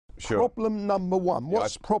Sure. Problem number one.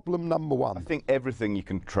 What's problem number one? I think everything you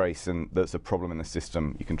can trace and that's a problem in the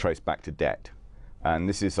system, you can trace back to debt. And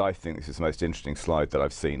this is, I think, this is the most interesting slide that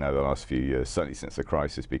I've seen over the last few years, certainly since the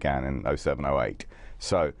crisis began in 07, 08.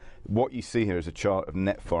 So what you see here is a chart of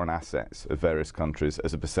net foreign assets of various countries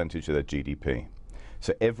as a percentage of their GDP.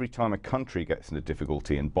 So every time a country gets into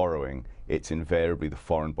difficulty in borrowing, it's invariably the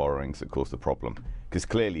foreign borrowings that cause the problem. Because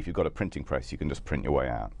clearly, if you've got a printing press, you can just print your way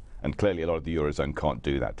out. And clearly, a lot of the Eurozone can't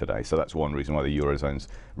do that today. So that's one reason why the Eurozone's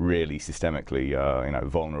really systemically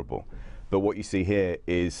vulnerable. But what you see here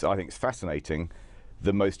is, I think it's fascinating,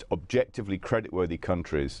 the most objectively creditworthy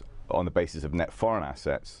countries on the basis of net foreign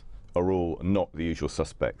assets are all not the usual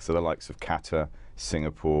suspects. So the likes of Qatar,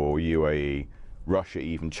 Singapore, UAE, Russia,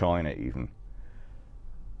 even China even.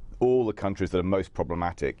 All the countries that are most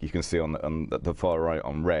problematic, you can see on the far right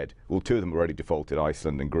on red, well, two of them have already defaulted,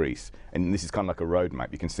 Iceland and Greece. And this is kind of like a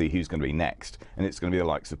roadmap. You can see who's going to be next. And it's going to be the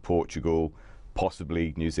likes of Portugal,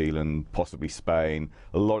 possibly New Zealand, possibly Spain,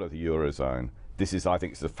 a lot of the Eurozone. This is, I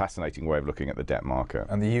think, it's a fascinating way of looking at the debt market.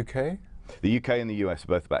 And the UK? The UK and the US are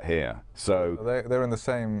both about here. So they're in the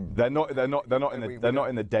same. They're not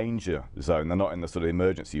in the danger zone. They're not in the sort of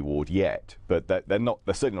emergency ward yet. But they're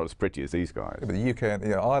certainly not as pretty as these guys. Yeah, but the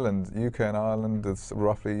UK and Ireland, is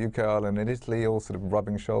roughly UK, Ireland, and Italy all sort of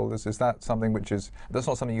rubbing shoulders. Is that something which is that's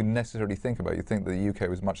not something you necessarily think about? You think that the UK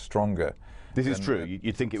was much stronger. This is true.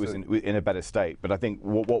 You'd think it was in a better state, but I think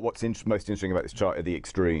what's most interesting about this chart are the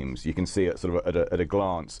extremes. You can see it sort of at a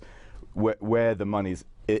glance where the money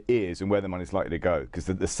is and where the money is likely to go. Because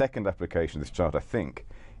the second application of this chart, I think,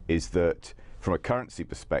 is that from a currency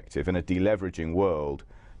perspective, in a deleveraging world,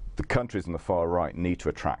 the countries on the far right need to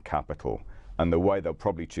attract capital, and the way they'll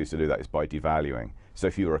probably choose to do that is by devaluing. So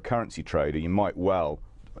if you were a currency trader, you might well,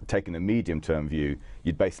 taking the medium-term view,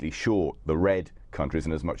 you'd basically short the red countries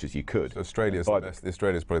in as much as you could. So Australia's the best.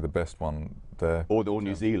 Australia's probably the best one there. Or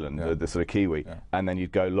New Zealand, the sort of Kiwi, and then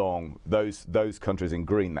you'd go long those countries in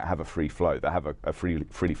green that have a free float, that have a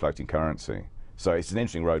freely floating currency. So it's an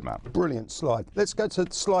interesting roadmap. Brilliant slide. Let's go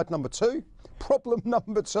to slide number two. Problem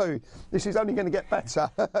number two. This is only going to get better.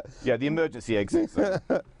 Yeah, the emergency exit.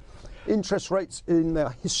 Interest rates in their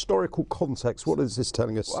historical context. What is this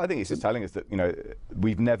telling us? Well, I think it's just telling us that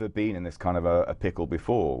we've never been in this kind of a pickle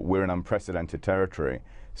before. We're in unprecedented territory.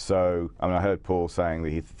 So I heard Paul saying that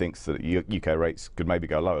he thinks that UK rates could maybe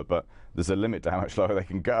go lower, but there's a limit to how much lower they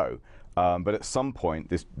can go. But at some point,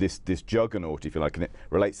 this juggernaut, if you like, and it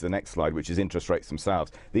relates to the next slide, which is interest rates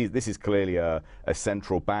themselves. This is clearly a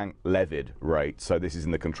central bank levied rate, so this is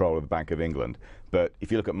in the control of the Bank of England. But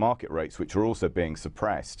if you look at market rates, which are also being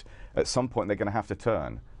suppressed, at some point they're going to have to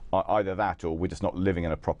turn. Either that, or we're just not living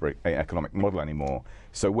in a proper economic model anymore.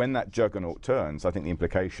 So when that juggernaut turns, I think the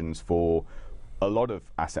implications for a lot of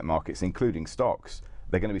asset markets, including stocks,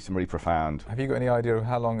 they're going to be some really profound. Have you got any idea of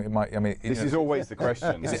how long it might? I mean, this is always the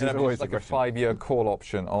question. Is it always like a 5-year call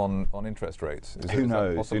option on interest rates? Who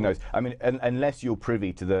knows? Who knows? I mean, unless you're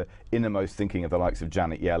privy to the innermost thinking of the likes of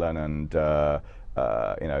Janet Yellen and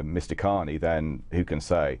Mr. Carney, then who can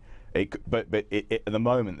say? But at the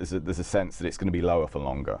moment, there's a sense that it's going to be lower for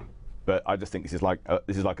longer. But I just think this is like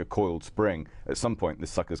a coiled spring. At some point,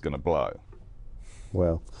 this sucker's going to blow.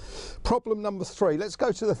 Well, problem number three. Let's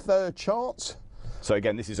go to the third chart. So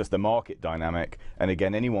again, this is just the market dynamic, and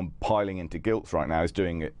again, anyone piling into gilts right now is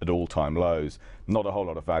doing it at all-time lows. Not a whole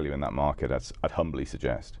lot of value in that market, I'd humbly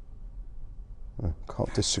suggest.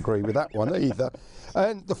 Can't disagree with that one either.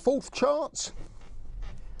 And the fourth chart.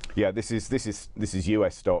 Yeah, this is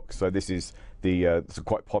US stocks. So this is it's a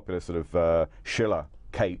quite popular sort of Schiller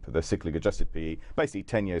CAPE, the cyclic adjusted PE, basically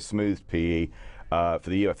 10-year smoothed PE for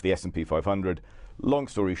the S&P 500. Long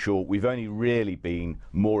story short, we've only really been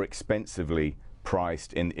more expensively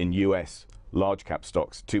priced in US large cap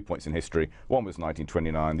stocks, 2 points in history. One was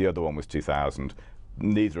 1929, the other one was 2000,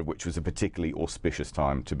 neither of which was a particularly auspicious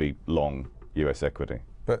time to be long US equity.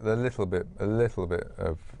 But a little bit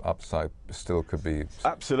of upside still could be.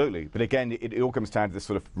 Absolutely, but again, it all comes down to this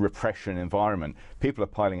sort of repression environment. People are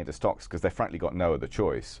piling into stocks because they've frankly got no other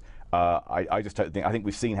choice. I just don't think. I think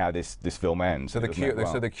we've seen how this film ends. So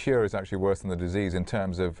the cure is actually worse than the disease in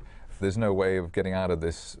terms of there's no way of getting out of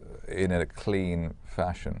this in a clean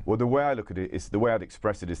fashion. Well, the way I look at it is, the way I'd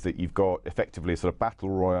express it is that you've got effectively a sort of battle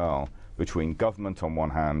royale between government on one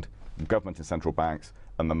hand, government and central banks,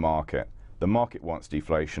 and the market. The market wants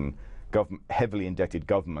deflation. Heavily indebted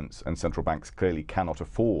governments and central banks clearly cannot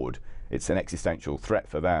afford. It's an existential threat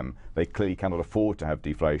for them. They clearly cannot afford to have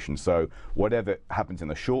deflation. So whatever happens in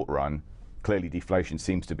the short run, clearly deflation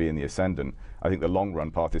seems to be in the ascendant. I think the long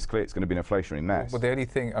run path is clear. It's going to be an inflationary mess. Well, the only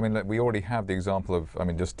thing, I mean, like, we already have the example of, I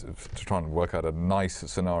mean, just to try and work out a nice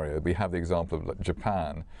scenario, we have the example of, like,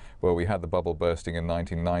 Japan, where we had the bubble bursting in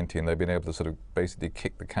 1990, and they've been able to sort of basically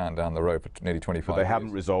kick the can down the road for nearly 25 but they years.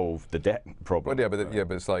 haven't resolved the debt problem. Well, yeah,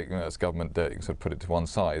 but it's like, you know, it's government debt. You can sort of put it to one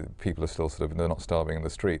side. People are still sort of, they're not starving in the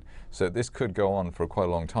street. So this could go on for quite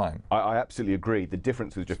a long time. I absolutely agree. The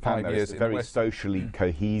difference with Japan, though, is a very socially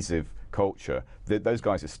cohesive culture. Those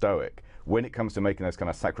guys are stoic. When it comes to making those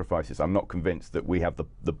kind of sacrifices, I'm not convinced that we have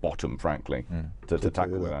the bottom, frankly, to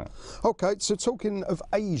tackle that. Okay, so talking of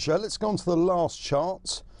Asia, let's go on to the last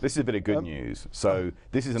chart. This is a bit of good news. So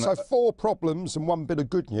this is So 4 problems and 1 bit of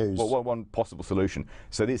good news. Well, one possible solution.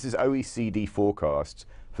 So this is OECD forecasts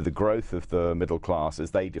for the growth of the middle class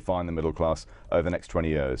as they define the middle class over the next 20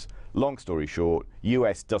 years. Long story short,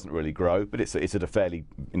 US doesn't really grow, but it's at a fairly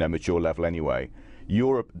mature level anyway.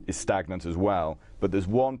 Europe is stagnant as well, but there's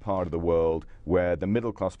one part of the world where the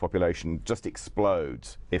middle class population just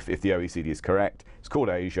explodes if the OECD is correct. It's called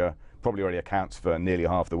Asia, probably already accounts for nearly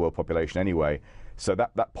half the world population anyway. So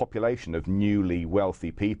that population of newly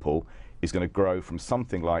wealthy people is going to grow from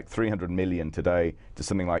something like 300 million today to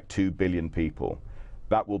something like 2 billion people.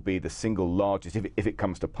 That will be the single largest, if it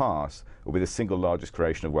comes to pass, will be the single largest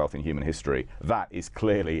creation of wealth in human history. That is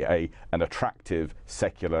clearly an attractive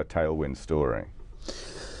secular tailwind story.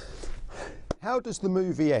 How does the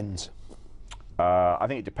movie end? I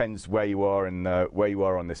think it depends where you are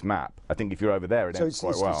on this map. I think if you're over there, it ends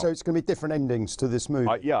quite well. So it's going to be different endings to this movie.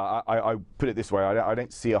 I put it this way. I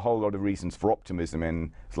don't see a whole lot of reasons for optimism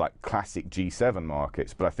in like classic G7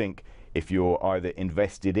 markets, but I think if you're either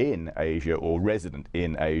invested in Asia or resident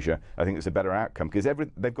in Asia, I think it's a better outcome because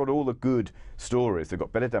they've got all the good stories. They've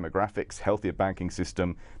got better demographics, healthier banking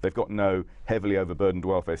system. They've got no heavily overburdened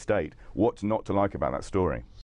welfare state. What's not to like about that story?